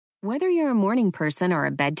Whether you're a morning person or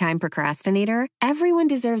a bedtime procrastinator, everyone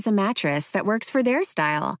deserves a mattress that works for their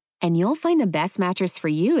style. And you'll find the best mattress for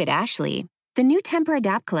you at Ashley. The new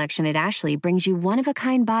Temper-Adapt collection at Ashley brings you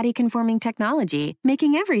one-of-a-kind body-conforming technology,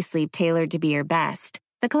 making every sleep tailored to be your best.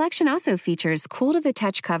 The collection also features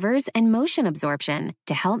cool-to-the-touch covers and motion absorption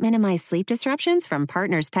to help minimize sleep disruptions from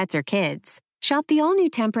partners, pets, or kids. Shop the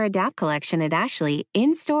all-new Temper-Adapt collection at Ashley,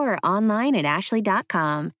 in-store or online at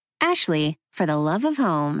ashley.com. Ashley, for the love of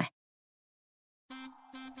home.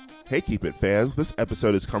 Hey, Keep It fans. This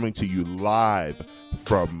episode is coming to you live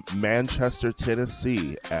from Manchester,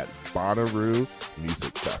 Tennessee at Bonnaroo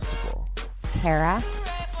Music Festival. It's Kara.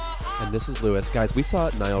 And this is Lewis. Guys, we saw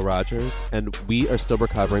Nile Rodgers, and we are still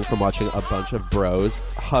recovering from watching a bunch of bros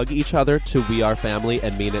hug each other to We Are Family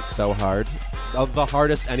and mean it so hard. The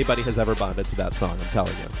hardest anybody has ever bonded to that song, I'm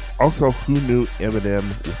telling you. Also, who knew Eminem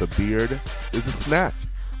with a beard is a snack?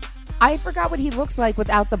 I forgot what he looks like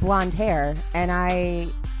without the blonde hair, and I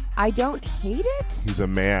don't hate it. He's a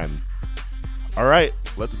man. All right,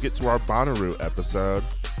 let's get to our Bonnaroo episode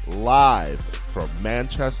live from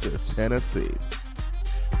Manchester, Tennessee.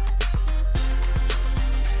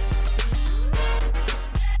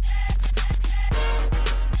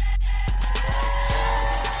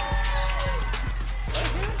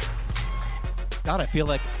 God, I feel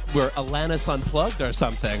like we're Alanis Unplugged or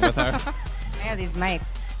something with our... I have these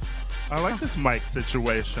mics. I like this mic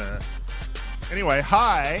situation. Anyway,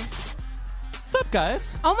 hi. What's up,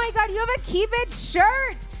 guys? Oh my God, you have a Keep It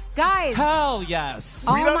shirt. Guys. Hell yes.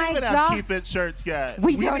 Oh We don't my even God. have Keep It shirts yet.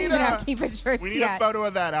 We don't need even have Keep It shirts We need yet. a photo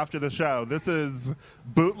of that after the show. This is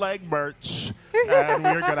bootleg merch, and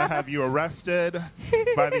we're going to have you arrested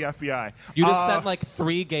by the FBI. You just sent like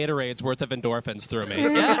 3 Gatorades worth of endorphins through me.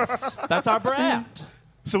 Yes, that's our brand.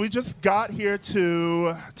 So we just got here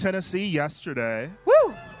to Tennessee yesterday.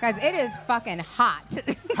 Woo! Guys, it is fucking hot.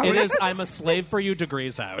 It is I'm a slave for you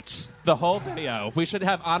degrees out. The whole video. We should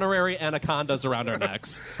have honorary anacondas around our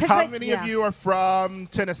necks. How many of you are from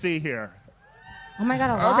Tennessee here? Oh my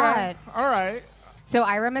God, a lot. Okay, all right. So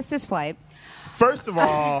Ira missed his flight. First of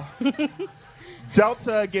all,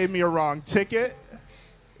 Delta gave me a wrong ticket.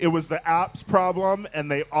 It was the app's problem, and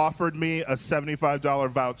they offered me a $75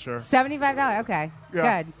 voucher. $75, okay.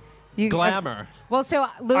 Yeah. Good. You, Glamour. well, so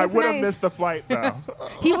Lewis I and would have missed the flight, though.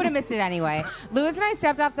 He would have missed it anyway. Lewis and I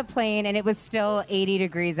stepped off the plane, and it was still 80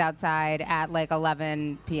 degrees outside at like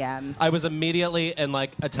 11 p.m. I was immediately in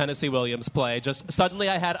like a Tennessee Williams play. Just suddenly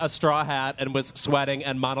I had a straw hat and was sweating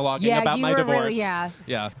and monologuing about you my were divorce. really, yeah.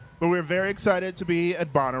 Yeah. But we're very excited to be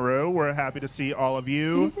at Bonnaroo. We're happy to see all of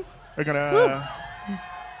you. We're gonna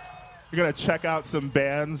check out some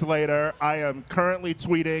bands later. I am currently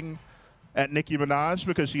tweeting at Nicki Minaj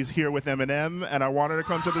because she's here with Eminem, and I want her to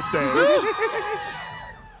come to the stage.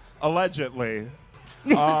 Allegedly.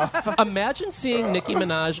 Imagine seeing Nicki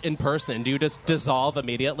Minaj in person. Do you just dissolve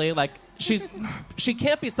immediately? Like she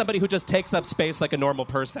can't be somebody who just takes up space like a normal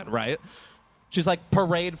person, right? She's like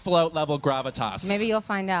parade float level gravitas. Maybe you'll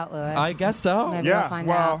find out, Lewis. I guess so. Maybe you'll Yeah, find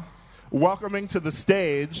out. welcoming to the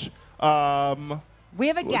stage. We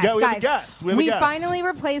have a guest, Yeah, we have guys. a guest. We have a guest. finally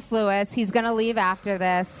replaced Lewis. He's going to leave after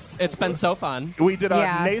this. It's been so fun. We did a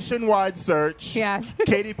Yeah. nationwide search. Yes.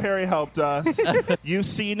 Katy Perry helped us. You've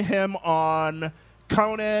seen him on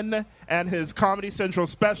Conan and his Comedy Central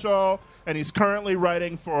special, and he's currently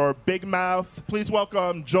writing for Big Mouth. Please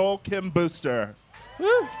welcome Joel Kim Booster. Woo.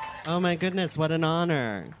 Oh my goodness, what an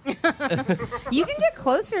honor. You can get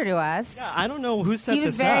closer to us. I don't know who set He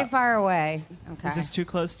was this very up. far away. Okay. Is this too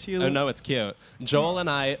close to you? Oh, no, it's cute. Joel and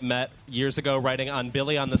I met years ago writing on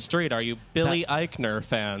Billy on the Street. Are you Billy Eichner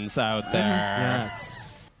fans out there?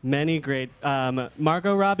 Yes. Many great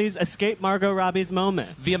Escape Margot Robbie's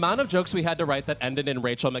moment. The amount of jokes we had to write that ended in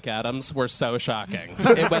Rachel McAdams were so shocking.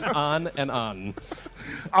 It went on and on.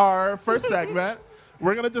 Our first segment,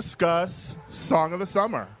 we're going to discuss Song of the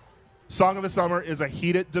Summer. Song of the Summer is a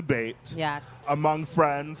heated debate Yes. among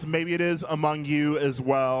friends. Maybe it is among you as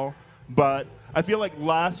well. But I feel like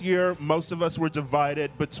last year, most of us were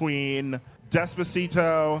divided between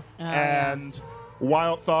Despacito and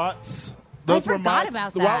Wild Thoughts. forgot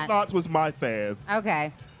about the that. Wild Thoughts was my fave.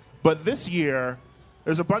 Okay. But this year,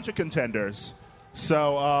 there's a bunch of contenders.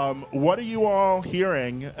 So, what are you all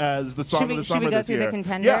hearing as the song of the summer should we go this through year? the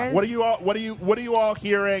contenders? Yeah. What are you all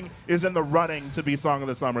hearing is in the running to be song of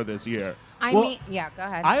the summer this year? Go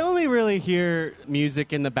ahead. I only really hear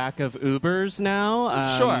music in the back of Ubers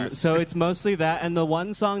now. Sure. So it's mostly that. And the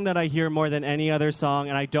one song that I hear more than any other song,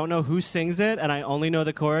 and I don't know who sings it, and I only know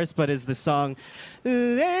the chorus, but is the song...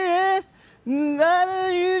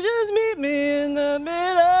 You just meet me in the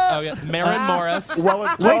middle. Oh yeah, Maren Morris. Well,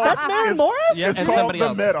 it's Wait, called, that's Maren it's- Morris? Yeah, It's and called somebody The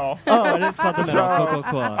else. Middle. Oh, it is called the middle. So,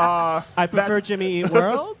 Cool. Uh, I prefer that's- Jimmy Eat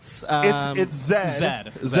Worlds. It's Zed.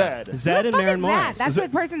 Zed. Zed. Zed and What Maren is that? Morris. That's the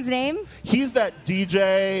person's name? He's that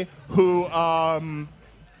DJ who I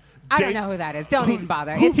don't know who that is. Don't even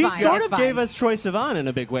bother. It's He fine. sort It's of fine. gave us Troye Sivan in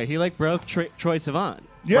a big way. He broke Troye Sivan.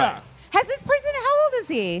 Yeah. Has this person, how old is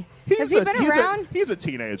he? Has he been he's around? he's a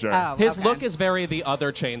teenager. Oh, His okay. look is very the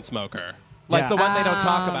other chain smoker. Like Yeah. the one they don't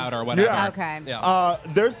talk about or whatever. Yeah. Okay. Yeah.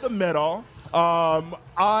 There's The Middle.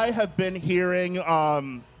 I have been hearing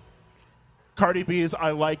Cardi B's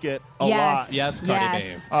I Like It a lot. Yes, Cardi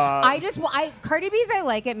B. Cardi B's I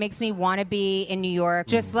Like It makes me want to be in New York,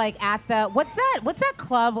 just like at the, what's that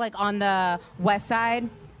club like on the west side?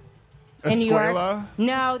 In New York? Escuela?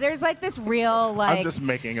 No, there's like this real like. I'm just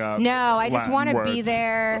making up. No, I just Latin want to be words.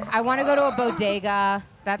 there. I want to go to a bodega.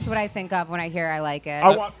 That's what I think of when I hear I Like It.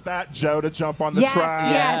 I want Fat Joe to jump on the yes,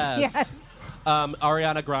 track. yes.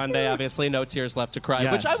 Ariana Grande, obviously, No Tears Left to Cry,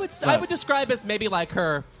 Yes. which I would describe as maybe like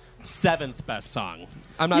her 7th best song.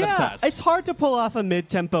 I'm not Yeah, obsessed. it's hard to pull off a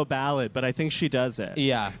mid-tempo ballad, but I think she does it.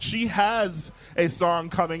 Yeah. She has a song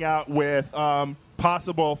coming out with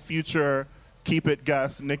possible future Keep It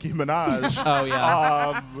guest Nicki Minaj. Oh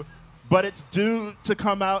yeah. But it's due to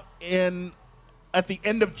come out at the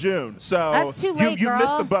end of June. So That's too late, you girl.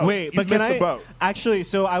 missed the boat. Wait, you but missed can the I boat. actually?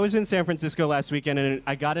 So I was in San Francisco last weekend, and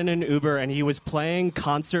I got in an Uber, and he was playing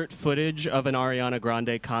concert footage of an Ariana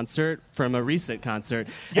Grande concert from a recent concert.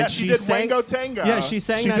 Yeah, and she did Wango Tango. Yeah, she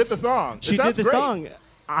sang. She that did the song. It She did sounds the great. song.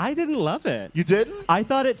 I didn't love it. You didn't? I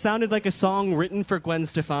thought it sounded like a song written for Gwen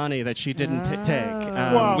Stefani that she didn't take.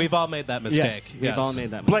 Well, We've all made that mistake. yes, we've all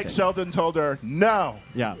made that Blake mistake. Sheldon told her, no.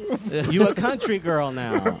 Yeah, you a country girl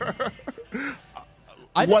now.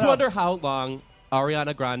 I What just wonder else? how long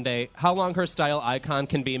Ariana Grande, how long her style icon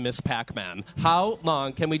can be Miss Pac-Man. How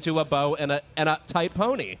long can we do a bow and a tight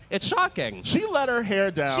pony? It's shocking. She let her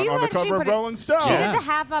hair down She on the let- she cover of put it- Rolling Stone. She Yeah. did the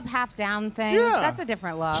half up, half down thing. Yeah. That's a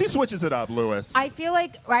different look. She switches it up, Lewis. I feel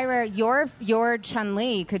like Ira, your Chun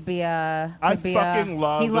Li could be a. I Could be fucking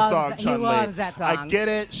love he the loves song that- Chun-Li. He loves that song. I get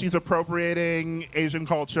it. She's appropriating Asian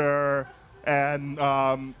culture and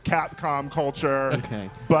Capcom culture. Okay.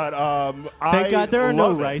 But Thank God there are no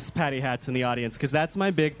love it. rice patty hats in the audience, because that's my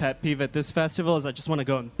big pet peeve at this festival. Is I just want to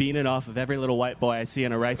go and bean it off of every little white boy I see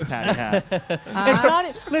in a rice patty hat. It's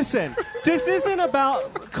not. Listen, this isn't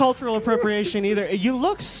about cultural appropriation either. You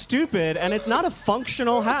look stupid, and it's not a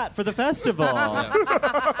functional hat for the festival.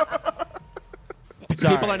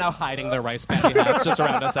 Sorry. People are now hiding their rice patty hats just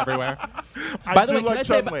around us everywhere. I By the do way, like can I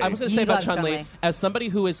say? Chun-Li. I was going to You say about love Chun-Li, Chun-Li. as somebody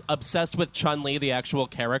who is obsessed with Chun-Li, the actual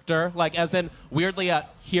character, like as in weirdly a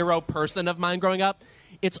hero person of mine growing up.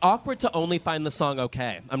 It's awkward to only find the song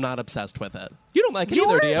okay. I'm not obsessed with it. You don't like it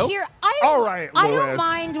either, do you? Here, All right, I don't Lewis.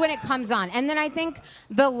 mind when it comes on. And then I think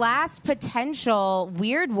the last potential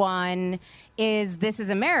weird one is This Is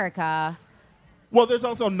America. Well, there's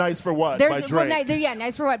also Nice for What by Drake.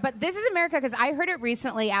 Nice for What. But This Is America, because I heard it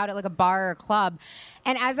recently out at like a bar or a club.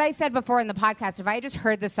 And as I said before in the podcast, if I had just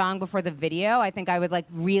heard the song before the video, I think I would like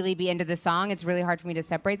really be into the song. It's really hard for me to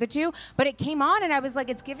separate the two. But it came on and I was like,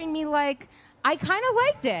 it's giving me like, I kind of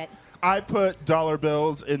liked it. I put dollar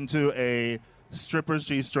bills into a stripper's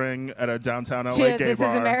G-string at a downtown LA To gay This Is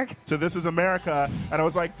bar. America? To This Is America. And I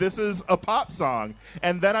was like, this is a pop song.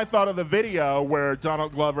 And then I thought of the video where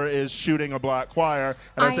Donald Glover is shooting a black choir.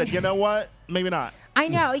 And I said, you know what? Maybe not. I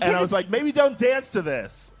know. And I was like, maybe don't dance to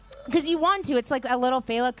this. Because you want to. It's like a little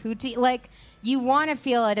Fela Kuti. Like you want to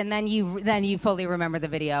feel it, and then you fully remember the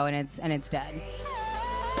video, and it's dead.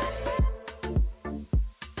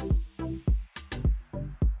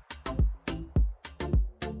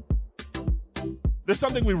 There's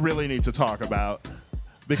something we really need to talk about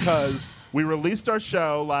because we released our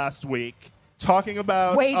show last week talking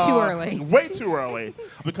about Way too early. Way too early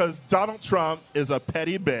because Donald Trump is a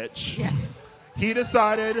petty bitch. Yeah. He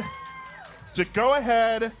decided to go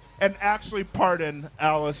ahead and actually pardon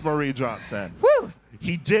Alice Marie Johnson. Woo!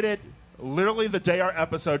 He did it literally the day our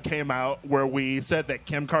episode came out where we said that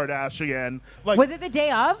Kim Kardashian Was it the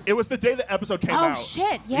day of? it was the day the episode came Oh out.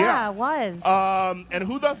 shit! Yeah, it was. And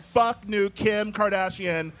who the fuck knew Kim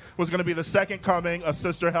Kardashian was going to be the second coming of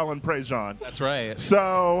Sister Helen Prejean? That's right.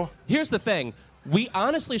 So Here's the thing. We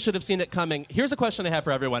honestly should have seen it coming. Here's a question I have for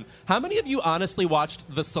everyone. How many of you honestly watched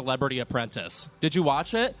The Celebrity Apprentice? Did you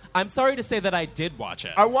watch it? I'm sorry to say that I did watch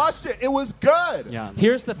it. I watched it. It was good. Yeah.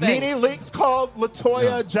 Here's the thing. Nene Leakes called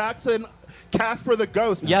LaToya Jackson Casper the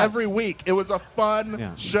Ghost Yes. every week. It was a fun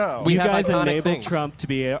Yeah. show. We You have guys iconic enabled things. Trump to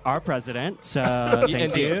be our president, so thank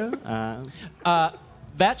Indeed. you.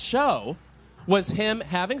 That show was him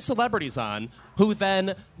having celebrities on who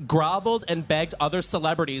then groveled and begged other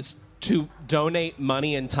celebrities to donate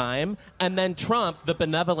money and time, and then Trump, the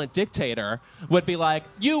benevolent dictator, would be like,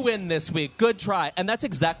 you win this week, good try. And that's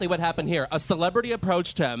exactly what happened here. A celebrity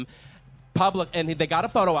approached him, and they got a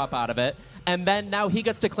photo op out of it, and then now he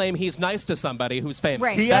gets to claim he's nice to somebody who's famous.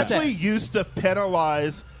 Right. He actually used to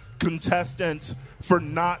penalize contestants for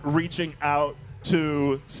not reaching out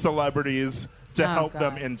to celebrities to help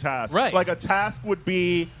them in tasks. Right. Like a task would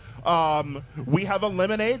be, we have a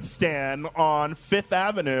lemonade stand on Fifth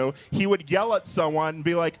Avenue. He would yell at someone and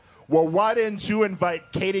be like, well, why didn't you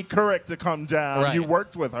invite Katie Couric to come down? Right. You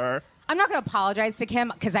worked with her. I'm not going to apologize to Kim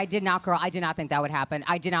because I did not think that would happen.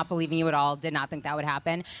 I did not believe in you at all. Did not think that would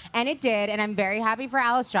happen. And it did. And I'm very happy for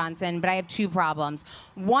Alice Johnson, but I have two problems.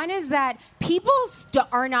 One is that people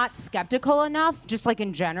are not skeptical enough, just like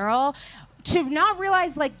in general, to not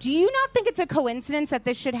realize, like, do you not think it's a coincidence that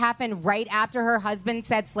this should happen right after her husband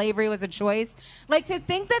said slavery was a choice? Like, to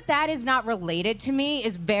think that that is not related to me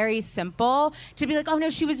is very simple. To be like, oh no,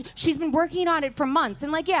 she's been working on it for months.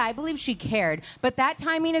 And like, yeah, I believe she cared. But that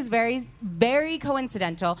timing is very, very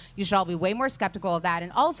coincidental. You should all be way more skeptical of that.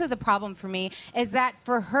 And also the problem for me is that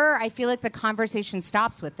for her, I feel like the conversation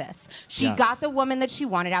stops with this. She got the woman that she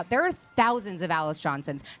wanted out. There are thousands of Alice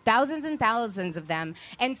Johnsons, thousands and thousands of them.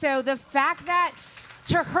 And so the fact that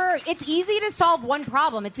to her, it's easy to solve one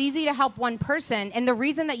problem. It's easy to help one person. And the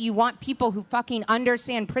reason that you want people who fucking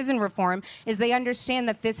understand prison reform is they understand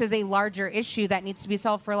that this is a larger issue that needs to be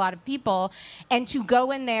solved for a lot of people. And to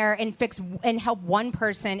go in there and fix and help one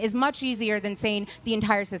person is much easier than saying the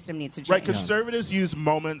entire system needs to change. Right, conservatives use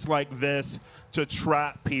moments like this to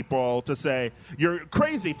trap people, to say, you're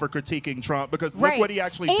crazy for critiquing Trump because look what he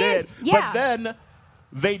actually did. But then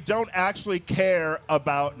they don't actually care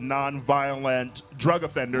about nonviolent drug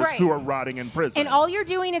offenders who are rotting in prison. And all you're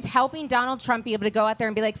doing is helping Donald Trump be able to go out there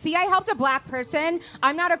and be like, see, I helped a black person.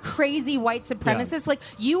 I'm not a crazy white supremacist. Like,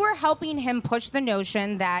 you are helping him push the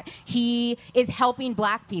notion that he is helping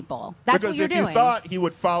black people. That's what you're doing. Because if you thought he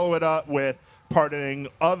would follow it up with pardoning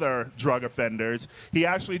other drug offenders, he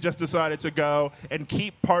actually just decided to go and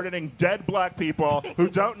keep pardoning dead black people who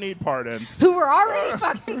don't need pardons. Who were already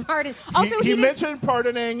fucking pardoned. Also, he mentioned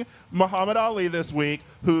pardoning Muhammad Ali this week,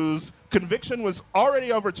 whose conviction was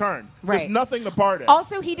already overturned. There's nothing to pardon.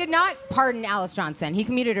 Also, he did not pardon Alice Johnson. He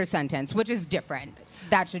commuted her sentence, which is different.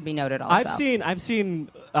 That should be noted also. I've seen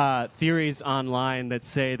theories online that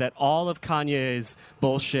say that all of Kanye's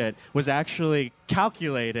bullshit was actually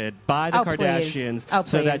calculated by the Kardashians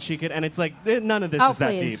so that she could, and it's like, none of this is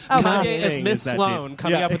that deep. Kanye is Miss Sloan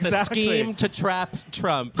coming up with a scheme to trap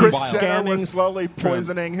Trump. Chris Jenner was slowly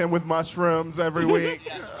poisoning him with mushrooms every week.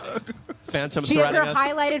 Phantom she has her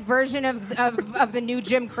highlighted version of the new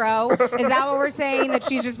Jim Crow. Is that what we're saying? That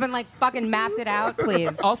she's just been like fucking mapped it out?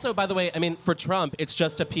 Please. Also, by the way, I mean, for Trump, it's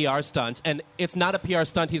just a PR stunt. And it's not a PR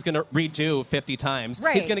stunt he's going to redo 50 times.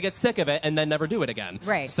 Right. He's going to get sick of it and then never do it again.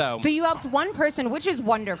 Right. So you helped one person, which is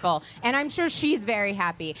wonderful. And I'm sure she's very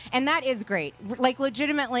happy. And that is great. Like,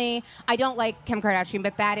 legitimately, I don't like Kim Kardashian,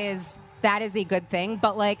 but that is a good thing.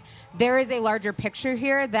 But, like, there is a larger picture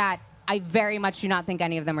here that I very much do not think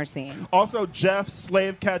any of them are seeing. Also, Jeff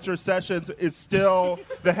Slave Catcher Sessions is still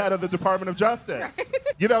the head of the Department of Justice.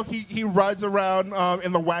 You know, he rides around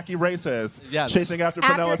in the wacky races, chasing after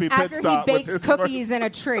Penelope Pitstop. After he bakes cookies in a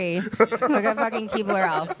tree like a fucking Keebler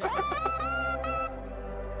elf.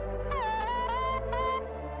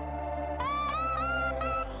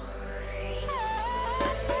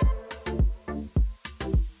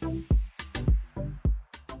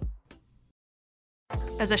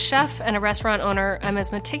 As a chef and a restaurant owner, I'm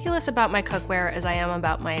as meticulous about my cookware as I am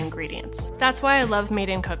about my ingredients. That's why I love Made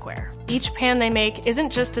in Cookware. Each pan they make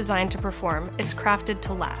isn't just designed to perform, it's crafted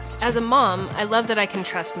to last. As a mom, I love that I can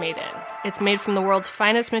trust Made in. It's made from the world's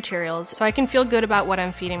finest materials, so I can feel good about what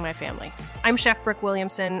I'm feeding my family. I'm Chef Brooke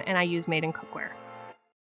Williamson, and I use Made in Cookware.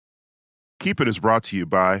 Keep It is brought to you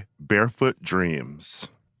by Barefoot Dreams.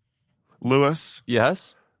 Lewis?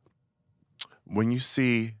 Yes? When you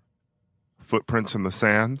see footprints in the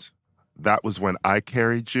sand, that was when I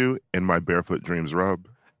carried you in my Barefoot Dreams robe.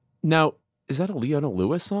 Now, is that a Leona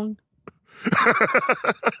Lewis song?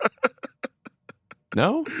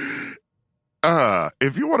 No?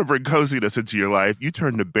 If you want to bring coziness into your life, you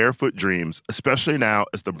turn to Barefoot Dreams, especially now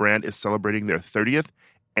as the brand is celebrating their 30th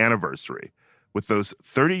anniversary. With those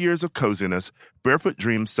 30 years of coziness, Barefoot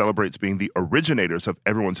Dreams celebrates being the originators of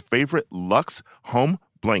everyone's favorite luxe home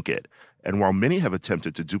blanket. And while many have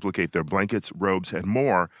attempted to duplicate their blankets, robes, and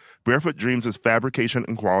more, Barefoot Dreams' fabrication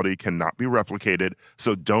and quality cannot be replicated,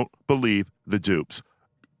 so don't believe the dupes.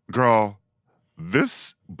 Girl,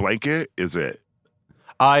 This blanket is it.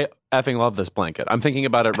 I effing love this blanket. I'm thinking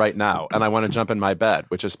about it right now, and I want to jump in my bed,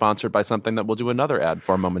 which is sponsored by something that we'll do another ad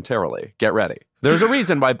for momentarily. Get ready. There's a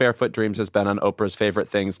reason why Barefoot Dreams has been on Oprah's favorite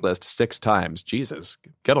things list 6 times. Jesus,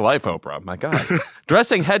 get a life, Oprah. My God.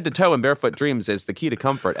 Dressing head to toe in Barefoot Dreams is the key to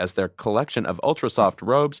comfort, as their collection of ultra-soft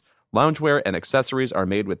robes, loungewear, and accessories are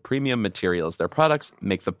made with premium materials. Their products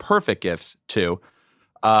make the perfect gifts, too.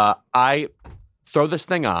 I throw this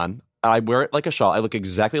thing on. I wear it like a shawl. I look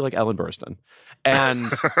exactly like Ellen Burstyn.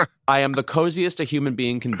 And I am the coziest a human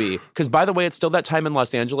being can be. Because, by the way, it's still that time in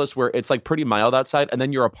Los Angeles where it's like pretty mild outside, and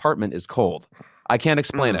then your apartment is cold. I can't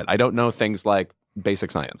explain it. I don't know things like basic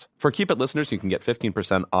science. For Keep It listeners, you can get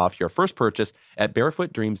 15% off your first purchase at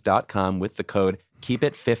barefootdreams.com with the code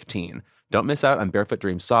KEEPIT15. Don't miss out on Barefoot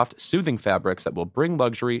Dreams soft, soothing fabrics that will bring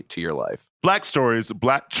luxury to your life. Black Stories,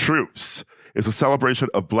 Black Truths is a celebration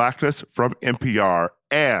of Blackness from NPR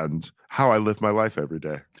and how I live my life every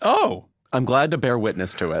day. Oh, I'm glad to bear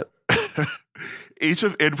witness to it. Each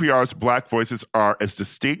of NPR's Black voices are as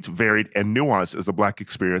distinct, varied, and nuanced as the Black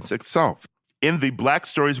experience itself. In the Black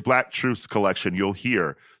Stories, Black Truths collection, you'll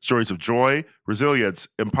hear stories of joy, resilience,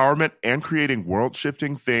 empowerment, and creating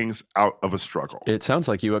world-shifting things out of a struggle. It sounds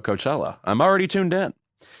like you at Coachella. I'm already tuned in.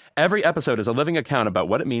 Every episode is a living account about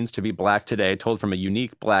what it means to be Black today, told from a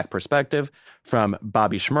unique Black perspective. From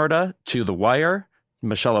Bobby Shmurda to The Wire,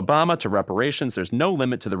 Michelle Obama to reparations, there's no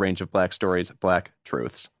limit to the range of Black stories, Black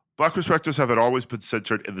truths. Black perspectives haven't always been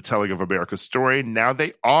centered in the telling of America's story. Now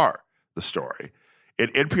they are the story. In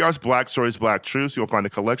NPR's Black Stories, Black Truths, you'll find a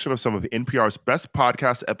collection of some of NPR's best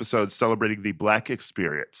podcast episodes celebrating the Black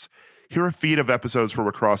experience. Hear a feed of episodes from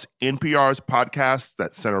across NPR's podcasts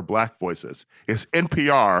that center Black voices. It's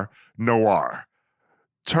NPR Noir.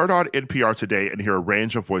 Turn on NPR today and hear a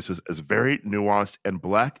range of voices as varied, nuanced, and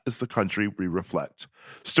Black as the country we reflect.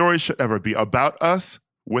 Stories should never be about us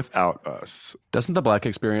without us. Doesn't the Black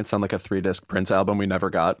experience sound like a 3-disc Prince album we never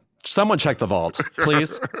got? Someone check the vault,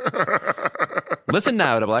 please. Listen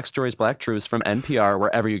now to Black Stories, Black Truths from NPR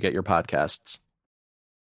wherever you get your podcasts.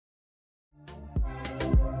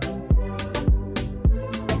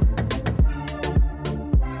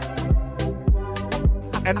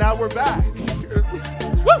 And now we're back.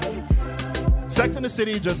 Sex and the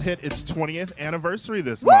City just hit its 20th anniversary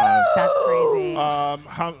this month. That's crazy.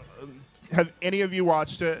 Have any of you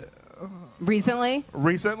watched it Recently?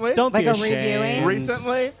 Don't Like be a ashamed. reviewing?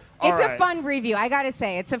 Recently? It's a fun review. I gotta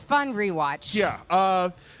say, it's a fun rewatch. Yeah.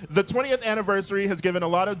 The 20th anniversary has given a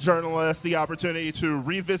lot of journalists the opportunity to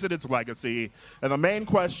revisit its legacy. And the main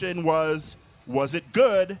question was it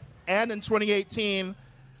good? And in 2018,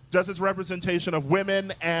 does its representation of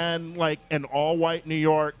women and like an all-white New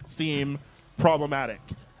York seem problematic?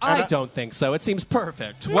 I don't think so. It seems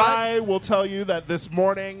perfect. I will tell you that this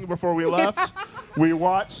morning before we left, we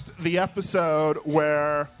watched the episode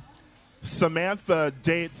where Samantha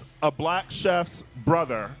dates a Black chef's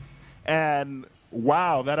brother, and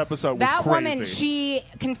wow, that episode was That crazy. woman, she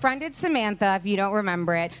confronted Samantha, if you don't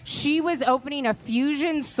remember it. She was opening a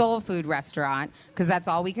fusion soul food restaurant, because that's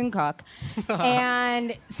all we can cook.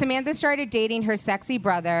 And Samantha started dating her sexy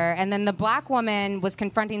brother, and then the Black woman was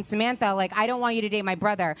confronting Samantha, like, I don't want you to date my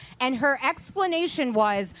brother. And her explanation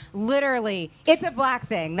was, literally, it's a Black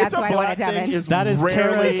thing. That's why I wanted to have it. That is rarely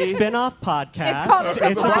Kara's spin-off podcast. It's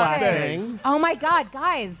called It's a Black Thing. Oh, my God,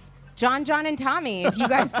 guys. John, and Tommy, if you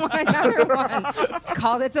guys want another one. It's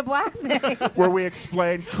called It's a Black Thing. where we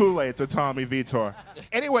explain Kool-Aid to Tommy Vitor.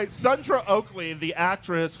 Anyway, Sandra Oakley, the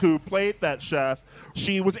actress who played that chef,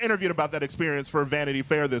 she was interviewed about that experience for Vanity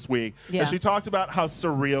Fair this week. Yeah. And she talked about how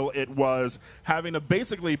surreal it was having to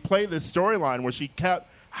basically play this storyline where she kept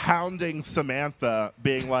hounding Samantha,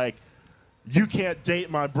 being like, you can't date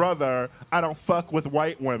my brother. I don't fuck with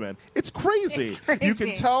white women. It's crazy. It's crazy. You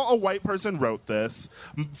can tell a white person wrote this.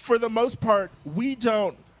 For the most part, we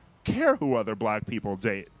don't care who other Black people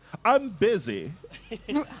date. I'm busy.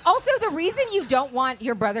 Also, the reason you don't want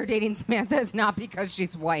your brother dating Samantha is not because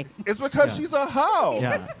she's white. It's because she's a hoe.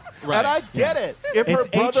 Yeah. And I get it. If It's her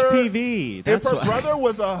brother, HPV. If That's her why. brother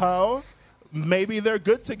was a hoe, maybe they're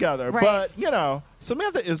good together. Right. But, you know,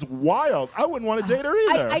 Samantha is wild. I wouldn't want to date her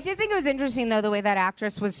either. I did think it was interesting, though, the way that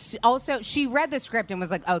actress was also, she read the script and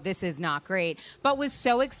was like, oh, this is not great, but was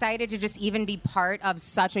so excited to just even be part of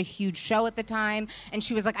such a huge show at the time. And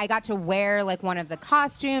she was like, I got to wear like one of the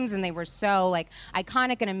costumes and they were so like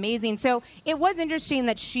iconic and amazing. So it was interesting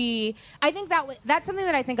that I think that's something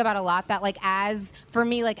that I think about a lot, that like for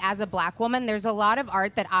me, like as a Black woman, there's a lot of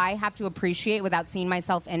art that I have to appreciate without seeing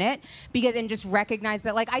myself in it, and just recognize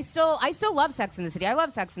that like I still love Sex and the the City. I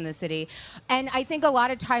love Sex in the City. And I think a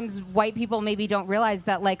lot of times white people maybe don't realize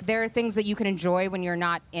that like there are things that you can enjoy when you're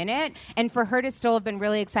not in it. And for her to still have been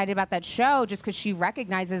really excited about that show just because she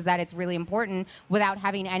recognizes that it's really important without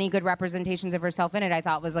having any good representations of herself in it, I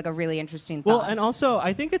thought was like a really interesting thought. Well, and also,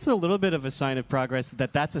 I think it's a little bit of a sign of progress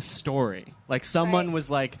that that's a story. Like, someone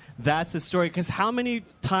was like, that's a story. Because how many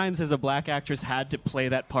times has a black actress had to play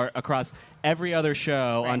that part across every other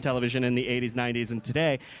show on television in the 80s, 90s, and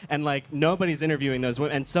today? And, like, nobody's interviewing those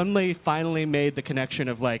women. And somebody finally made the connection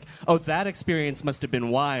of, like, oh, that experience must have been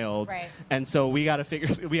wild. Right. And so we got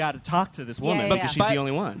to talk to this woman because she's the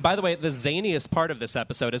only one. By the way, the zaniest part of this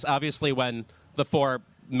episode is obviously when the four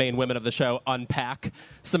main women of the show unpack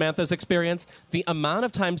Samantha's experience. The amount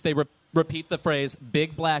of times they repeat the phrase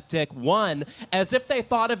 "big black dick," one, as if they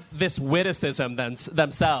thought of this witticism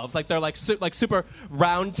themselves. Like they're like super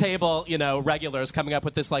round table, regulars coming up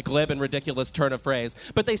with this like glib and ridiculous turn of phrase.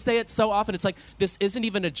 But they say it so often. It's like, this isn't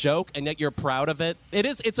even a joke, and yet you're proud of it.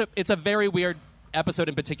 It's a very weird episode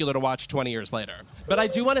in particular to watch 20 years later. But I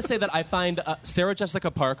do want to say that I find Sarah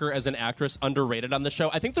Jessica Parker as an actress underrated on the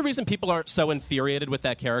show. I think the reason people are so infuriated with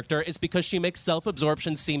that character is because she makes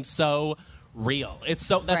self-absorption seem so real. That's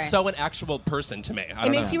so an actual person to me.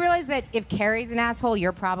 It makes you realize that if Carrie's an asshole,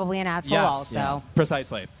 you're probably an asshole also. Yeah.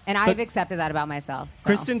 Precisely. And I've accepted that about myself. So.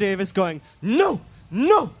 Kristen Davis going, no,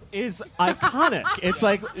 is iconic. It's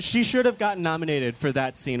like she should have gotten nominated for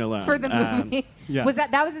that scene alone. For the movie. Yeah.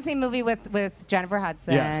 That was the same movie with Jennifer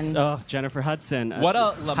Hudson? Yes. Oh, Jennifer Hudson. What a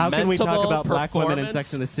lamentable How can we talk about black women in performance?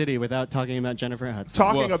 Sex and the City without talking about Jennifer Hudson?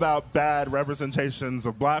 Talking about bad representations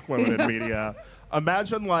of black women in media,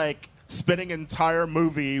 imagine like spending an entire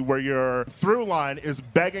movie where your through line is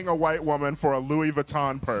begging a white woman for a Louis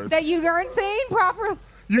Vuitton purse. That you aren't saying properly.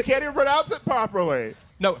 You can't even pronounce it properly.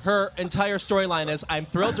 No, her entire storyline is, I'm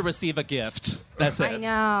thrilled to receive a gift. That's it. I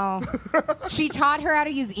know. She taught her how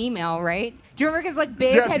to use email, right? Do you remember because like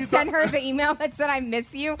Big had sent her the email that said I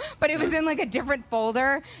miss you, but it was in like a different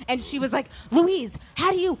folder, and she was like, Louise,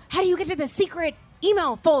 how do you get to the secret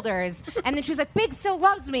email folders? And then she was like, Big still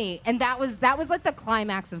loves me, and that was like the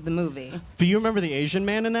climax of the movie. Do you remember the Asian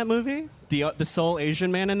man in that movie? The sole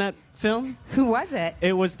Asian man in that film? Who was it?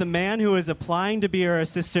 It was the man who was applying to be her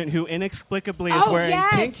assistant who inexplicably is wearing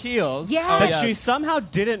pink heels that she somehow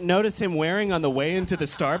didn't notice him wearing on the way into the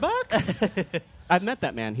Starbucks. I've met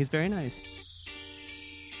that man. He's very nice.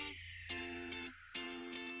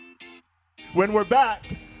 When we're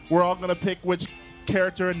back, we're all going to pick which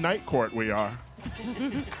character in Night Court we are.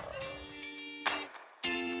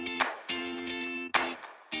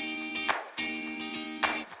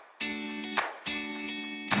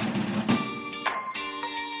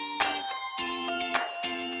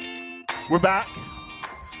 We're back.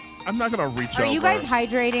 I'm not going to reach over. Are you guys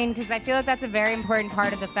hydrating? Because I feel like that's a very important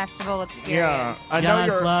part of the festival experience. Yeah. I know Yes,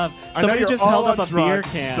 you're, love. I know Somebody you're just all held up on a beer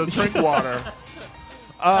drugs, can. So drink water.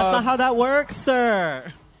 That's not how that works,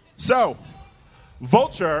 sir. So,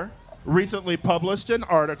 Vulture recently published an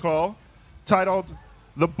article titled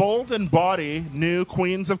The Bold and Bawdy New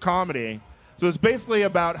Queens of Comedy. So it's basically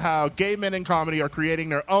about how gay men in comedy are creating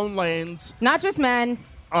their own lanes. Not just men.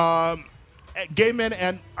 Gay men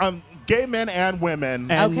and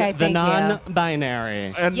women. And Okay, the thank you.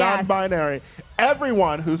 non-binary. And Yes. non-binary.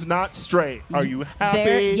 Everyone who's not straight. Are you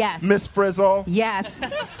happy, Yes. Miss Frizzle? Yes.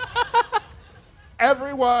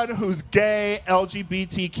 Everyone who's gay,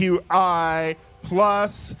 LGBTQI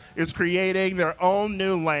plus is creating their own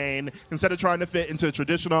new lane instead of trying to fit into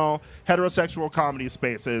traditional heterosexual comedy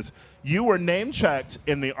spaces. You were name checked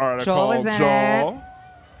in the article, Joel was in Joel.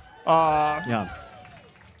 Yeah.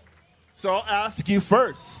 So I'll ask you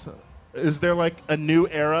first. Is there like a new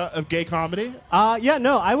era of gay comedy?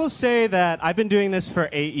 I will say that I've been doing this for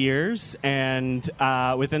 8 years, and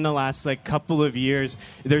within the last couple of years,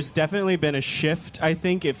 there's definitely been a shift. I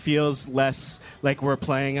think it feels less like we're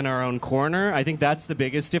playing in our own corner. I think that's the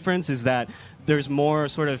biggest difference, is that there's more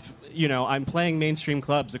sort of, I'm playing mainstream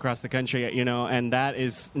clubs across the country, and that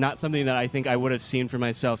is not something that I think I would have seen for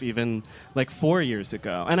myself even 4 years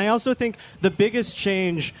ago. And I also think the biggest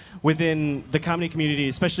change within the comedy community,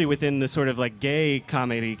 especially within the sort of gay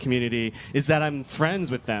comedy community, is that I'm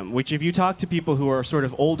friends with them, which if you talk to people who are sort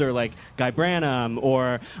of older, like Guy Branum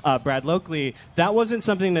or Brad Loakley, that wasn't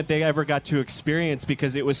something that they ever got to experience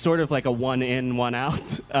because it was sort of like a one in, one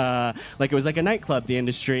out. It was like a nightclub, the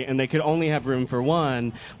industry, and they could only have room for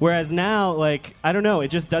one. Whereas now, I don't know, it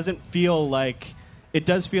just doesn't feel like it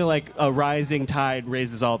does feel like a rising tide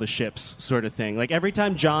raises all the ships sort of thing. Like every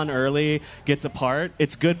time John Early gets a part,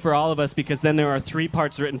 it's good for all of us because then there are 3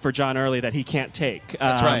 parts written for John Early that he can't take.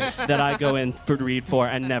 That's right. That I go in for read for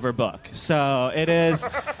and never book. So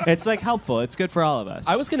it's like helpful. It's good for all of us.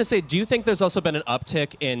 I was going to say, do you think there's also been an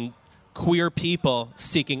uptick in queer people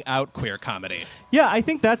seeking out queer comedy? Yeah, I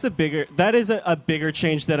think that is a bigger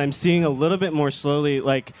change that I'm seeing a little bit more slowly.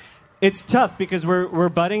 Like, it's tough because we're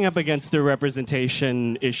butting up against the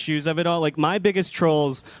representation issues of it all. Like, my biggest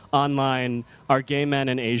trolls online are gay men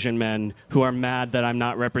and Asian men who are mad that I'm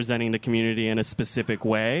not representing the community in a specific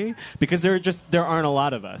way because there aren't a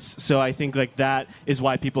lot of us. So I think like that is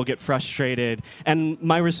why people get frustrated. And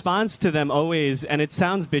my response to them always, and it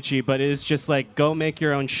sounds bitchy, but it is just like, go make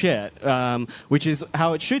your own shit, which is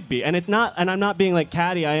how it should be. And it's not, and I'm not being like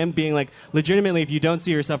catty. I am being like, legitimately, if you don't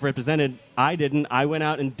see yourself represented, I didn't. I went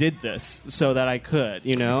out and did this so that I could,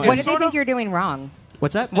 you know? What do they think you're doing wrong?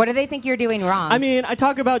 What's that? What do they think you're doing wrong? I mean, I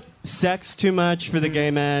talk about sex too much for the gay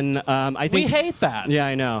men. I think We hate that. Yeah,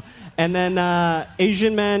 I know. And then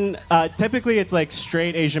Asian men, typically it's like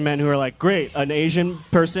straight Asian men who are like, great, an Asian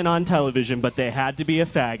person on television, but they had to be a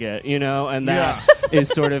faggot, you know? And that is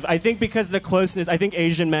sort of, I think because the closeness, I think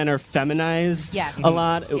Asian men are feminized a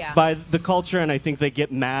lot by the culture, and I think they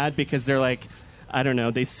get mad because they're like, I don't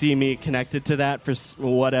know, they see me connected to that for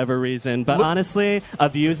whatever reason. But honestly, a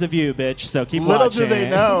view's a view, bitch, so keep Little watching. do they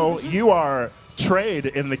know, you are trade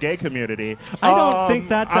in the gay community. I don't think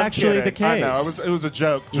that's I'm actually kidding. the case. I know, it was a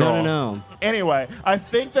joke, Joel. No. Anyway, I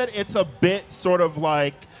think that it's a bit sort of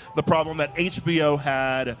like the problem that HBO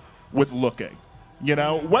had with Looking. You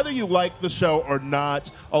know, whether you like the show or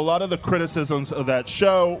not, a lot of the criticisms of that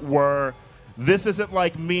show were, this isn't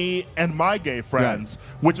like me and my gay friends,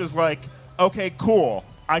 which is like, okay, cool.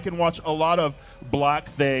 I can watch a lot of black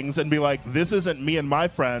things and be like, this isn't me and my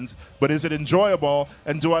friends, but is it enjoyable?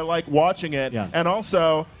 And do I like watching it? Yeah. And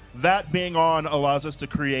also, that being on allows us to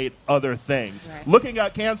create other things. Right. Looking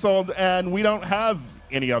got canceled, and we don't have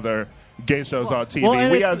any other gay shows on TV.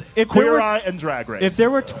 and We it's- have if there Queer were- Eye and Drag Race. If there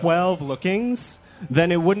were 12 Lookings,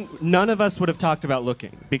 then none of us would have talked about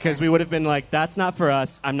Looking because we would have been like, that's not for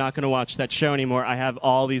us. I'm not going to watch that show anymore. I have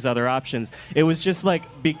all these other options. It was just like,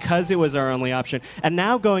 because it was our only option. And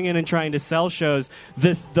now going in and trying to sell shows,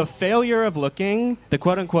 the failure of Looking, the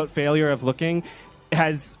quote unquote failure of Looking,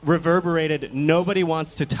 has reverberated. Nobody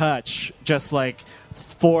wants to touch just like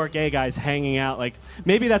 4 gay guys hanging out. Like,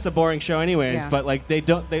 maybe that's a boring show anyways, but like they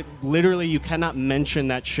literally, you cannot mention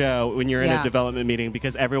that show when you're in a development meeting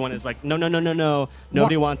because everyone is like, no.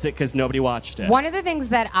 Nobody wants it because nobody watched it. One of the things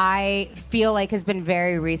that I feel like has been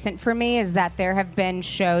very recent for me is that there have been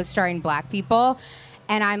shows starring black people,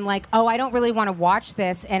 and I'm like, oh, I don't really want to watch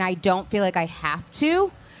this, and I don't feel like I have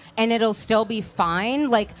to, and it'll still be fine.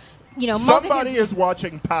 Like, you know, somebody is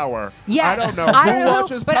watching Power. Yeah, I don't know who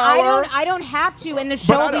watches but Power. I don't have to, and the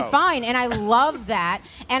show I will be don't. fine. And I love that.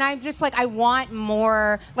 And I'm just like, I want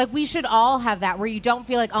more. Like, we should all have that, where you don't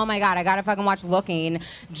feel like, oh my god, I gotta fucking watch Looking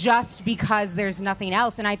just because there's nothing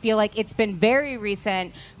else. And I feel like it's been very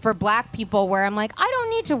recent for black people, where I'm like, I don't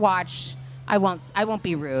need to watch. I won't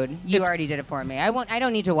be rude. You already did it for me. I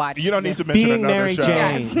don't need to watch. You don't need to mention Being another Mary show.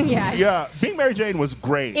 Jane. Yes. Yes. Yeah, Being Mary Jane was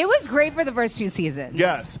great. It was great for the first 2 seasons.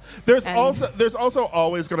 Yes. There's And- also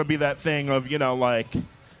always going to be that thing of, you know, like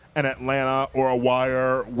an Atlanta or a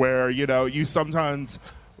Wire where, you know, you sometimes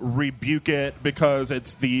rebuke it because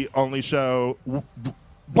it's the only show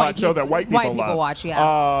black show that white people love. watch,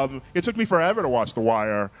 yeah. It took me forever to watch The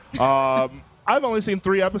Wire. I've only seen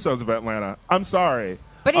 3 episodes of Atlanta. I'm sorry.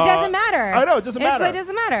 But it doesn't matter. I know, it doesn't matter. It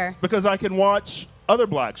doesn't matter. Because I can watch other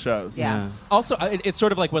black shows. Yeah. Also, it's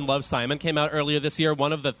sort of like when Love, Simon came out earlier this year.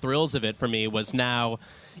 One of the thrills of it for me was now,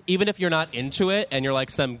 even if you're not into it and you're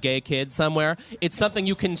like some gay kid somewhere, it's something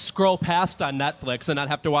you can scroll past on Netflix and not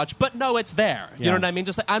have to watch. But no, it's there. You know what I mean?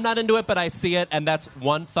 Just like, I'm not into it, but I see it, and that's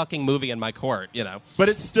one fucking movie in my court, you know? But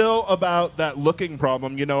it's still about that Looking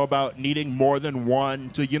problem, you know, about needing more than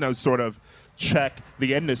one to, you know, sort of check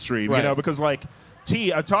the industry, you Right. know, because like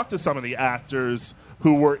I talked to some of the actors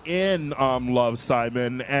who were in Love,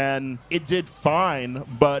 Simon, and it did fine,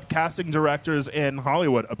 but casting directors in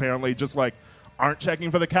Hollywood apparently just like aren't checking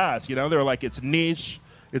for the cast, you know? They're like, it's niche,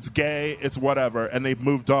 it's gay, it's whatever, and they've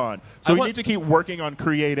moved on. So we need to keep working on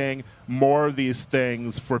creating more of these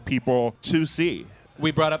things for people to see. We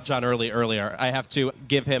brought up John Early earlier. I have to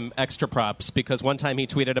give him extra props because one time he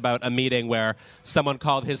tweeted about a meeting where someone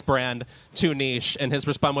called his brand too niche, and his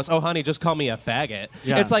response was, "Oh, honey, just call me a faggot."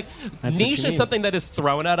 Yeah, it's like that's what niche you is mean. something that is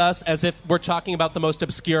thrown at us as if we're talking about the most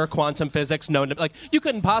obscure quantum physics known to. Like, you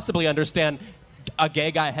couldn't possibly understand a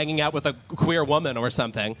gay guy hanging out with a queer woman or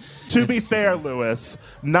something. To be fair, Lewis,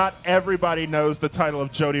 not everybody knows the title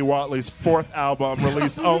of Jodie Watley's 4th album,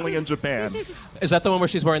 released only in Japan. Is that the one where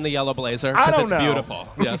she's wearing the yellow blazer? I don't it's know. Beautiful.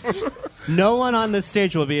 Yes. No one on this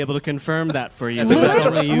stage will be able to confirm that for you. Because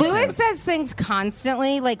only you Lewis can. says things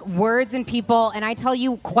constantly, like words and people, and I tell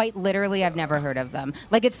you quite literally I've never heard of them.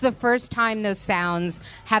 Like it's the first time those sounds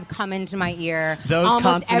have come into my ear. Those Almost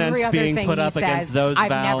every consonants other being thing put he up says, against those I've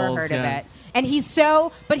vowels, never heard of yeah. it. And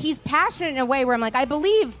he's passionate in a way where I'm like, I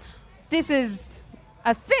believe this is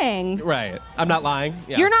a thing. Right. I'm not lying.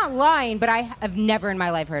 Yeah. You're not lying, but I have never in my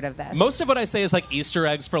life heard of this. Most of what I say is like Easter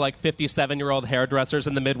eggs for like 57-year-old hairdressers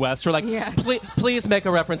in the Midwest who are like, Yeah. please make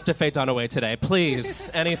a reference to Faye Dunaway today. Please.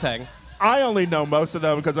 Anything. I only know most of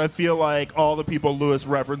them because I feel like all the people Lewis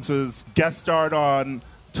references guest starred on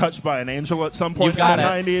Touched by an Angel at some You point got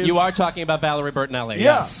in the it. 90s. You are talking about Valerie Bertinelli.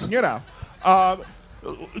 Yeah, Yes. you know.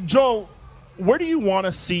 Joel, where do you want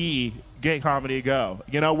to see gay comedy go?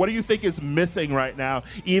 You know, what do you think is missing right now,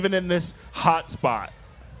 even in this hot spot?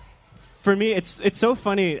 For me, it's so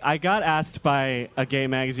funny. I got asked by a gay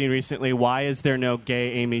magazine recently, why is there no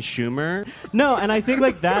gay Amy Schumer? No, and I think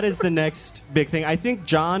like that is the next big thing. I think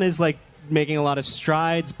John is like making a lot of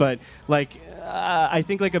strides, but like I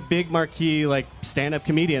think like a big marquee like stand-up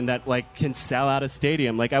comedian that like can sell out a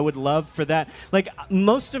stadium. Like I would love for that. Like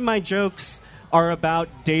most of my jokes are about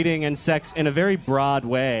dating and sex in a very broad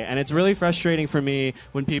way. And it's really frustrating for me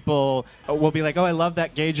when people will be like, oh, I love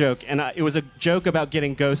that gay joke. And it was a joke about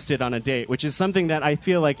getting ghosted on a date, which is something that I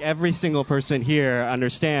feel like every single person here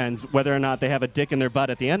understands, whether or not they have a dick in their butt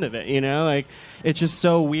at the end of it, you know? Like, it's just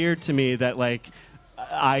so weird to me that, like,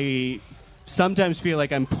 I sometimes feel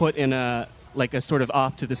like I'm put in a sort of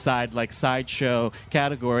off to the side, like, sideshow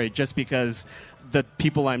category just because the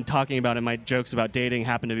people I'm talking about in my jokes about dating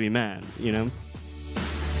happen to be men, you know?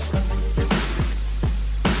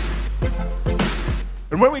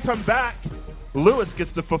 And when we come back, Lewis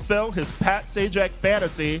gets to fulfill his Pat Sajak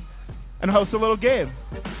fantasy and host a little game.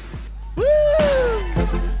 Woo!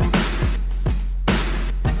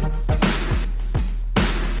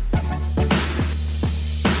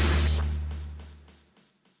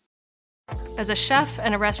 As a chef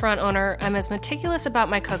and a restaurant owner, I'm as meticulous about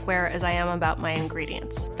my cookware as I am about my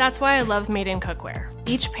ingredients. That's why I love Made in Cookware.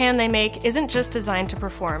 Each pan they make isn't just designed to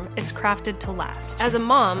perform, it's crafted to last. As a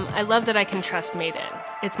mom, I love that I can trust Made in.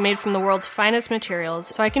 It's made from the world's finest materials,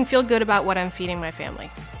 so I can feel good about what I'm feeding my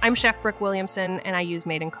family. I'm Chef Brooke Williamson, and I use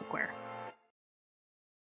Made in Cookware.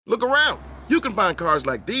 Look around. You can find cars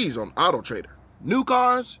like these on AutoTrader. New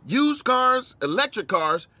cars, used cars, electric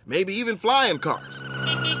cars, maybe even flying cars.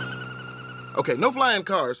 Okay, no flying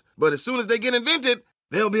cars, but as soon as they get invented,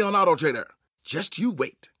 they'll be on AutoTrader. Just you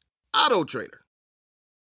wait. AutoTrader.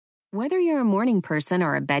 Whether you're a morning person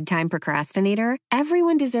or a bedtime procrastinator,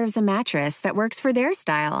 everyone deserves a mattress that works for their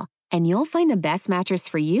style. And you'll find the best mattress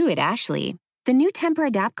for you at Ashley. The new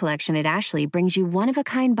Temper-Adapt collection at Ashley brings you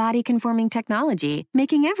one-of-a-kind body-conforming technology,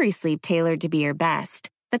 making every sleep tailored to be your best.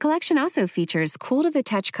 The collection also features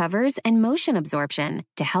cool-to-the-touch covers and motion absorption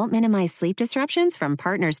to help minimize sleep disruptions from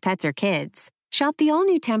partners, pets, or kids. Shop the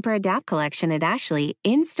all-new Temper-Adapt collection at Ashley,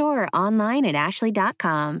 in-store or online at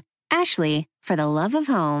ashley.com. Ashley, for the love of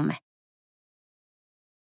home.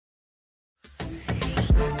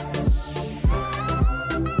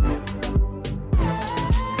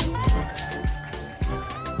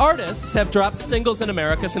 Artists have dropped singles in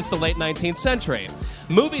America since the late 19th century.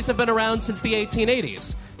 Movies have been around since the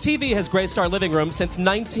 1880s. TV has graced our living room since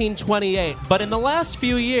 1928. But in the last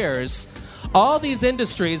few years, all these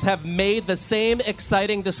industries have made the same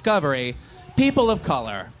exciting discovery: people of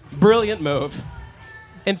color. Brilliant move.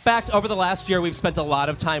 In fact, over the last year, we've spent a lot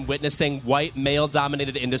of time witnessing white,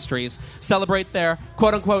 male-dominated industries celebrate their,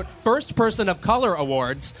 quote-unquote, First Person of Color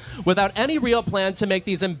awards without any real plan to make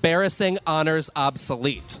these embarrassing honors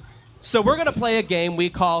obsolete. So we're going to play a game we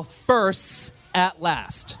call Firsts at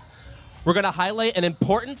Last. We're going to highlight an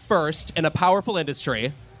important first in a powerful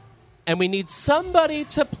industry, and we need somebody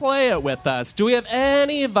to play it with us. Do we have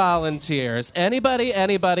any volunteers? Anybody?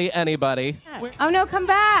 Oh, no, come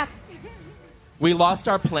back. We lost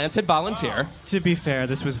our planted volunteer. To be fair,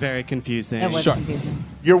 this was very confusing. It was Sure. confusing.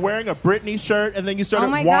 You're wearing a Britney shirt, and then you started Oh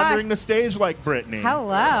my wandering God. the stage like Britney.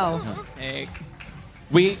 Hello.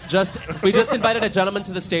 We just invited a gentleman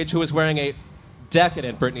to the stage who was wearing a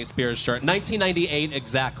decadent Britney Spears shirt. 1998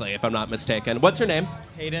 exactly, if I'm not mistaken. What's your name?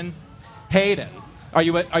 Hayden? Hayden. Are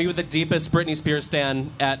you the deepest Britney Spears stan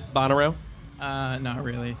at Bonnaroo? Not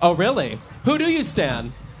really. Oh, really? Who do you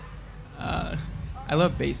stan? I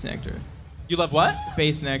love Bass Nectar. You love what?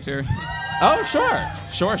 Bass Nectar. Oh, sure.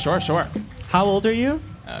 Sure. How old are you?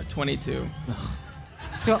 22.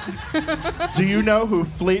 Do you know who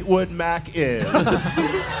Fleetwood Mac is?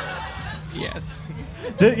 Yes.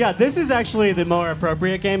 This is actually the more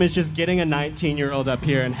appropriate game, is just getting a 19-year-old up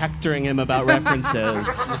here and hectoring him about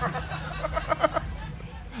references.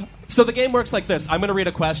 So the game works like this. I'm going to read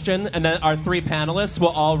a question, and then our three panelists will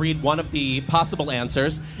all read one of the possible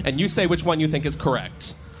answers, and you say which one you think is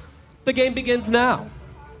correct. The game begins now.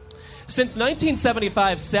 Since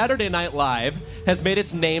 1975, Saturday Night Live has made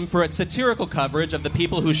its name for its satirical coverage of the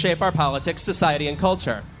people who shape our politics, society, and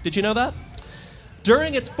culture. Did you know that?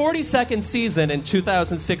 During its 42nd season in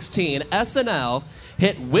 2016, SNL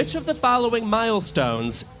hit which of the following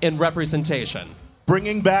milestones in representation?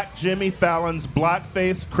 Bringing back Jimmy Fallon's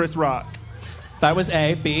blackface Chris Rock. That was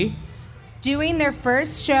A. B. Doing their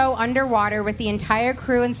first show underwater with the entire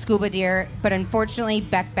crew in scuba gear, but unfortunately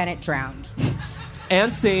Beck Bennett drowned.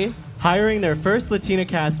 And C. Hiring their first Latina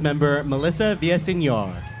cast member, Melissa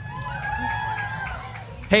Villaseñor.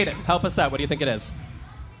 Hayden, help us out. What do you think it is?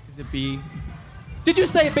 Is it B? Did you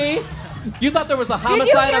say B? You thought there was a Did you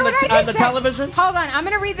homicide hear on what I the just said? television? Hold on, I'm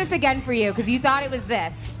going to read this again for you because you thought it was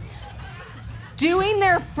this. Doing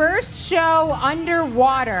their first show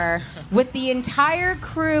underwater with the entire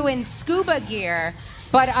crew in scuba gear,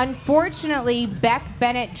 but unfortunately Beck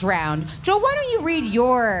Bennett drowned. Joel, why don't you read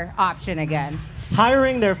your option again?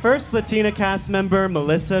 Hiring their first Latina cast member,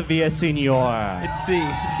 Melissa Villaseñor. It's C.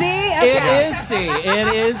 See? Okay. It is C. It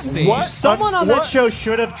is C. What? Someone on What? that show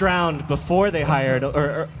should have drowned before they hired,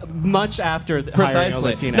 or much after hiring a Precisely.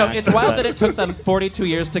 Latina No, actor. it's wild that it took them 42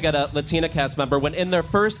 years to get a Latina cast member when in their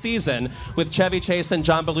first season with Chevy Chase and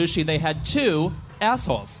John Belushi, they had two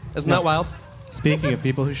assholes. Isn't that wild? Speaking of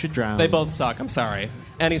people who should drown. They both suck. I'm sorry.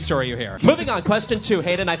 Any story you hear. Moving on. Question 2.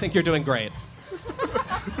 Hayden, I think you're doing great.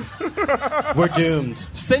 We're doomed.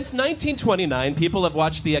 Since 1929, people have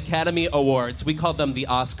watched the Academy Awards, we call them the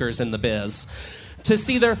Oscars in the biz, to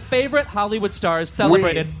see their favorite Hollywood stars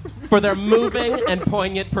celebrated for their moving and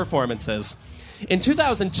poignant performances. In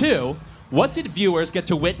 2002, what did viewers get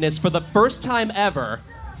to witness for the first time ever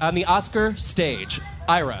on the Oscar stage?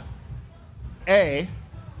 Ira. A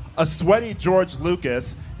sweaty George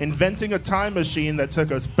Lucas inventing a time machine that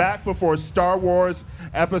took us back before Star Wars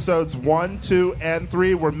episodes 1, 2, and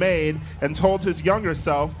 3 were made and told his younger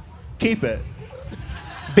self, keep it.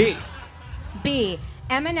 B. B.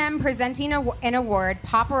 Eminem presenting an award,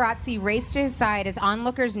 paparazzi raced to his side as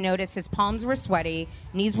onlookers noticed his palms were sweaty,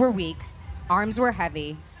 knees were weak, arms were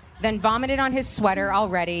heavy, then vomited on his sweater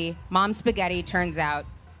already. Mom's spaghetti, turns out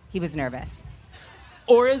he was nervous.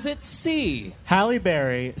 Or is it C? Halle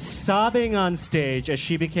Berry sobbing on stage as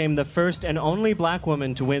she became the first and only black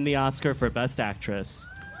woman to win the Oscar for Best Actress.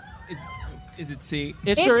 Is it C?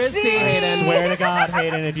 It sure is C. C, Hayden. Swear to God,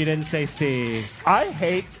 Hayden, if you didn't say C. I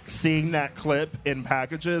hate seeing that clip in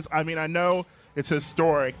packages. I mean, I know it's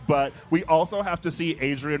historic, but we also have to see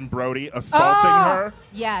Adrian Brody assaulting her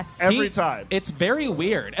Yes. every time. It's very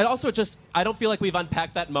weird. And also just, I don't feel like we've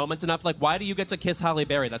unpacked that moment enough. Like, why do you get to kiss Halle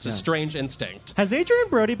Berry? That's a strange instinct. Has Adrian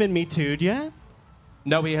Brody been Me Too'd yet?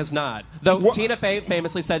 No, he has not. Though What? Tina Fey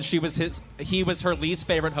famously said he was her least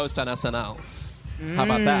favorite host on SNL. How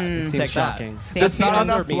about that? Seems Take shocking. that. There's not Tina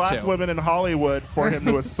enough or Me black Too? women in Hollywood for him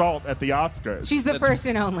to assault at the Oscars. She's the first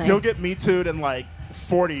and only. He'll get Me Too'd in like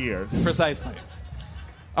 40 years. Precisely.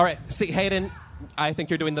 All right, see, Hayden, I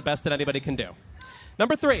think you're doing the best that anybody can do.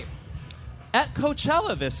 Number 3. At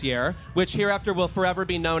Coachella this year, which hereafter will forever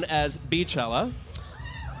be known as Beachella.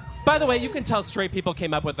 By the way, you can tell straight people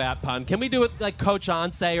came up with that pun. Can we do it like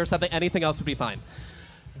Coach-Ance or something? Anything else would be fine.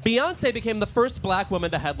 Beyonce became the first black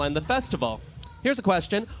woman to headline the festival. Here's a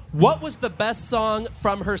question. What was the best song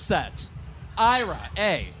from her set? Ira,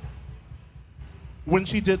 A. When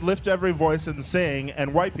she did Lift Every Voice and Sing,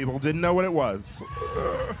 and white people didn't know what it was.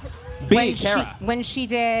 B, Kara. When she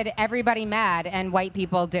did Everybody Mad and white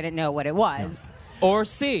people didn't know what it was. Or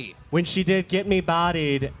C. When she did Get Me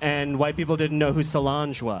Bodied and white people didn't know who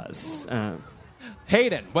Solange was.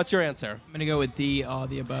 Hayden, what's your answer? I'm gonna go with D, all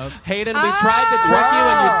the above. Hayden, we tried to trick you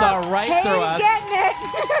and you saw right through us.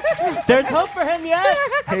 Getting it. There's hope for him yet.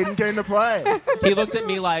 Hayden came to play. He looked at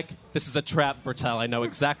me like, this is a trap, Vertel. I know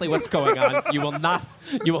exactly what's going on. You will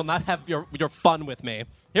not have your fun with me.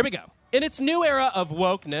 Here we go. In its new era of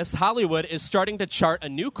wokeness, Hollywood is starting to chart a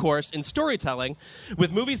new course in storytelling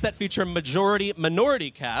with movies that feature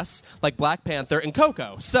majority-minority casts like Black Panther and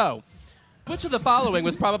Coco. So, which of the following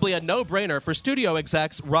was probably a no-brainer for studio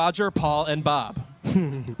execs Roger, Paul, and Bob?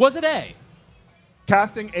 Was it A?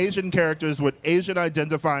 Casting Asian characters with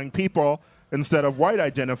Asian-identifying people instead of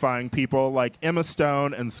white-identifying people like Emma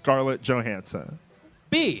Stone and Scarlett Johansson.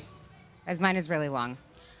 B? As mine is really long.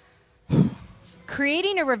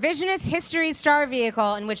 creating a revisionist history star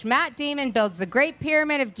vehicle in which Matt Damon builds the Great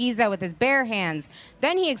Pyramid of Giza with his bare hands.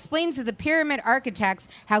 Then he explains to the pyramid architects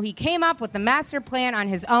how he came up with the master plan on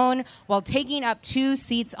his own while taking up 2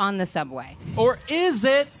 seats on the subway. Or is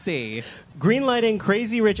it C? Greenlighting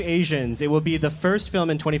Crazy Rich Asians. It will be the first film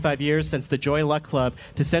in 25 years since The Joy Luck Club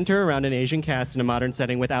to center around an Asian cast in a modern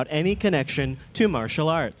setting without any connection to martial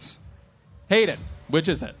arts. Hayden, which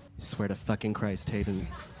is it? I swear to fucking Christ, Hayden.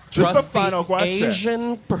 Just Trust the final question.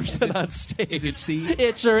 Asian person on stage. Is it C?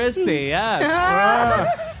 It sure is C, yes.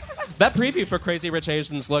 That preview for Crazy Rich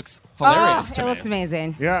Asians looks hilarious to it me. looks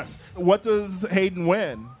amazing. Yes. What does Hayden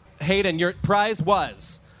win? Hayden, your prize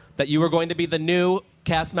was that you were going to be the new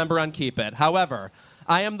cast member on Keep It. However,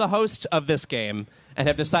 I am the host of this game and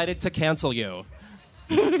have decided to cancel you.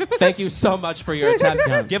 Thank you so much for your attempt.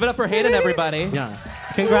 Yeah. Give it up for Hayden, everybody. Yeah.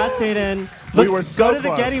 Congrats, Hayden. We were so Go to the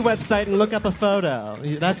close. Getty website and look up a photo.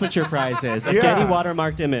 That's what your prize is. A Yeah. Getty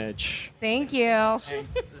watermarked image. Thank you.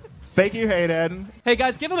 Thank you, Hayden. Hey,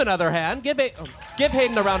 guys, give him another hand. Give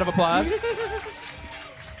Hayden a round of applause.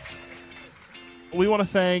 We want to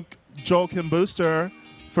thank Joel Kim Booster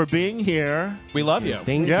for being here. We love you.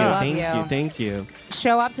 Thank Yeah. you. Love Thank you. you. Thank you.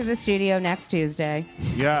 Show up to the studio next Tuesday.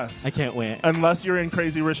 Yes. I can't wait. Unless you're in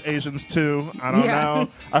Crazy Rich Asians 2. I don't Yeah. know.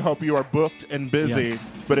 I hope you are booked and busy. Yes.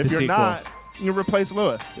 But if The you're sequel. not, you replace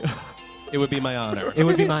Lewis. It would be my honor. It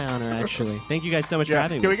would be my honor, actually. Thank you guys so much for Yeah.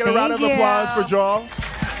 having Can we me. get a round of Thank applause you. for Joel?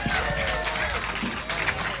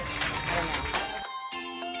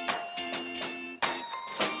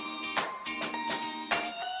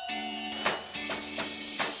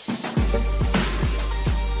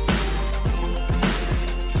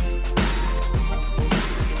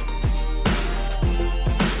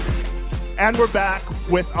 And we're back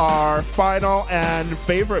with our final and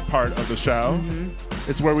favorite part of the show.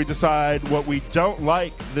 It's where we decide what we don't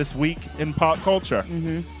like this week in pop culture.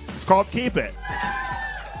 It's called Keep It.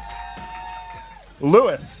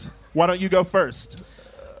 Lewis, why don't you go first?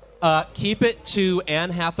 Keep it to Anne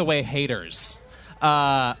Hathaway haters.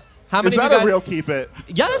 How many Is of you that guys? a real Keep It?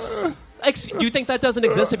 Yes. Do you think that doesn't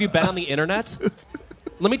exist? Have you been on the internet?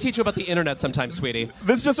 Let me teach you about the internet sometime, sweetie.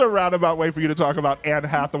 This is just a roundabout way for you to talk about Anne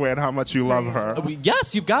Hathaway and how much you love her.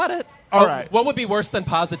 Yes, you've got it. All right. What would be worse than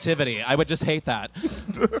positivity? I would just hate that.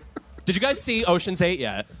 Did you guys see Ocean's 8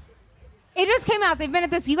 yet? It just came out. They've been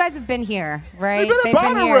at this. You guys have been here, right? They've been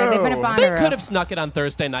at here. They've been at Bonnaroo. They Bonnaroo. could have snuck it on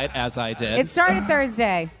Thursday night, as I did. It started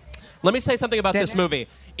Thursday. Let me say something about this Didn't it? movie.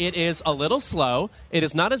 It is a little slow. It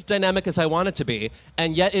is not as dynamic as I want it to be.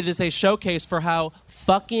 And yet it is a showcase for how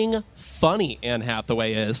fucking funny Anne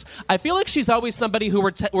Hathaway is. I feel like she's always somebody who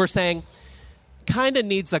we're saying kind of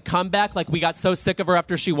needs a comeback. Like we got so sick of her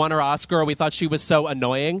after she won her Oscar, or we thought she was so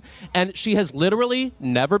annoying. And she has literally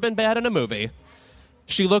never been bad in a movie.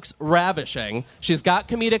 She looks ravishing. She's got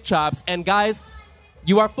comedic chops. And guys,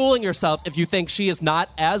 you are fooling yourselves if you think she is not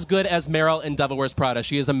as good as Meryl in Devil Wears Prada.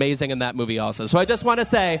 She is amazing in that movie also. So I just want to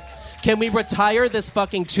say, can we retire this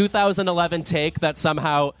fucking 2011 take that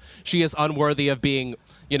somehow she is unworthy of being,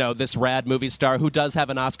 you know, this rad movie star who does have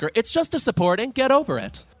an Oscar? It's just a supporting. Get over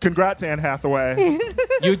it. Congrats, Anne Hathaway.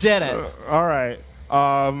 You did it. All right.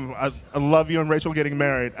 I love you and Rachel getting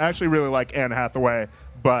married. I actually really like Anne Hathaway,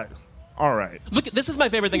 but all right. Look, this is my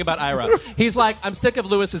favorite thing about Ira. He's like, I'm sick of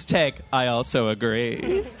Lewis's take. I also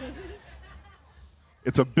agree.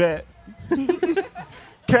 It's a bit.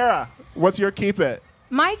 Kara, what's your Keep It?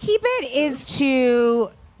 My keep it is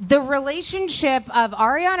to the relationship of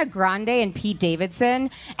Ariana Grande and Pete Davidson.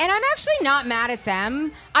 And I'm actually not mad at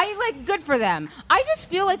them. Good for them. I just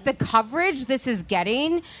feel like the coverage this is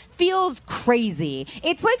getting feels crazy.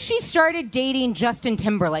 It's like she started dating Justin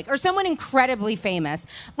Timberlake or someone incredibly famous.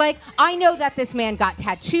 Like, I know that this man got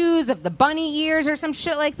tattoos of the bunny ears or some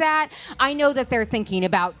shit like that. I know that they're thinking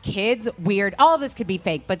about kids. Weird. All of this could be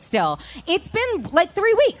fake, but still. It's been like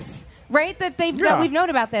 3 weeks. Right? That we've known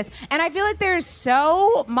about this. And I feel like there's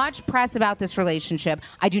so much press about this relationship.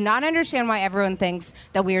 I do not understand why everyone thinks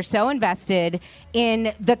that we are so invested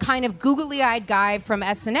in the kind of googly-eyed guy from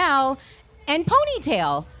SNL and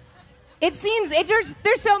Ponytail. It seems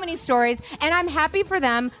there's so many stories, and I'm happy for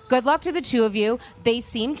them. Good luck to the two of you. They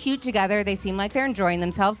seem cute together. They seem like they're enjoying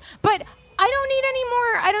themselves. But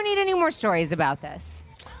I don't need any more stories about this.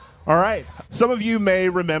 All right. Some of you may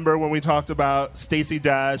remember when we talked about Stacey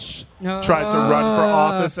Dash tried to run for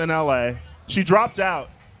office in LA. She dropped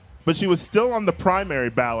out, but she was still on the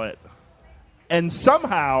primary ballot. And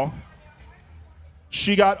somehow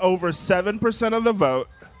she got over 7% of the vote,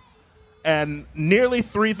 and nearly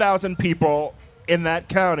 3,000 people in that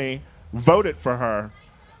county voted for her.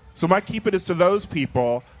 So my keep it is to those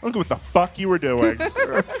people. I don't know what the fuck you were doing.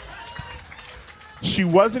 She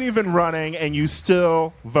wasn't even running, and you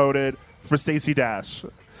still voted for Stacey Dash.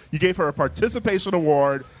 You gave her a participation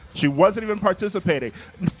award. She wasn't even participating.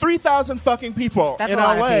 3,000 fucking people That's in a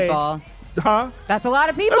lot LA. of people. Huh? That's a lot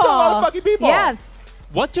of people. That's a lot of fucking people. Yes.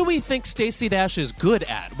 What do we think Stacey Dash is good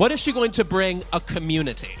at? What is she going to bring a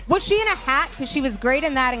community? Was she in a hat? Because she was great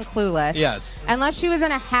in that in Clueless. Yes. Unless she was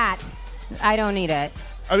in a hat, I don't need it.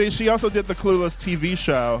 I mean, she also did the Clueless TV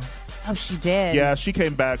show. Oh, she did. Yeah, she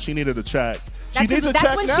came back. She needed a check. That's she needs a check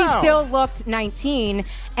That's when now. she still looked 19,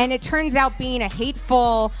 and it turns out being a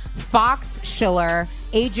hateful Fox shiller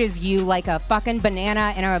ages you like a fucking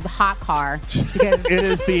banana in a hot car. Because It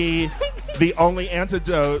is the only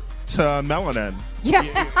antidote to melanin.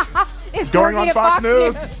 yeah, it's Going working on at Fox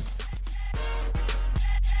News.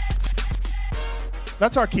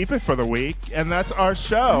 That's our Keep It for the week, and that's our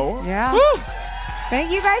show. Yeah.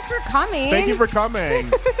 Thank you guys for coming. Thank you for coming.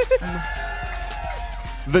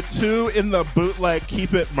 The two in the bootleg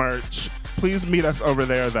Keep It merch. Please meet us over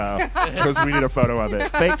there, though, because we need a photo of it.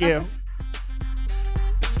 Thank you.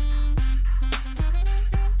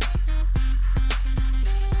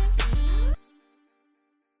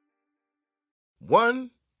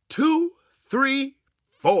 One, 2, 3,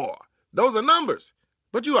 4. Those are numbers.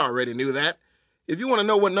 But you already knew that. If you want to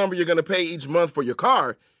know what number you're going to pay each month for your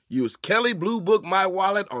car, use Kelley Blue Book My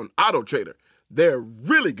Wallet on AutoTrader. They're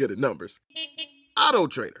really good at numbers.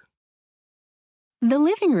 AutoTrader. The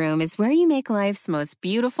living room is where you make life's most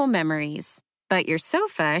beautiful memories. But your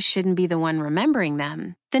sofa shouldn't be the one remembering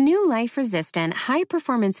them. The new life-resistant,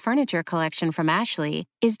 high-performance furniture collection from Ashley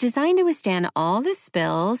is designed to withstand all the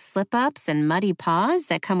spills, slip-ups, and muddy paws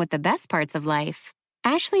that come with the best parts of life.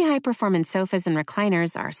 Ashley high-performance sofas and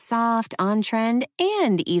recliners are soft, on-trend,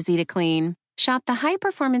 and easy to clean. Shop the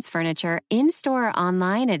high-performance furniture in-store or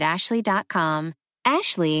online at ashley.com.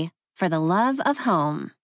 Ashley, for the love of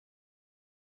home.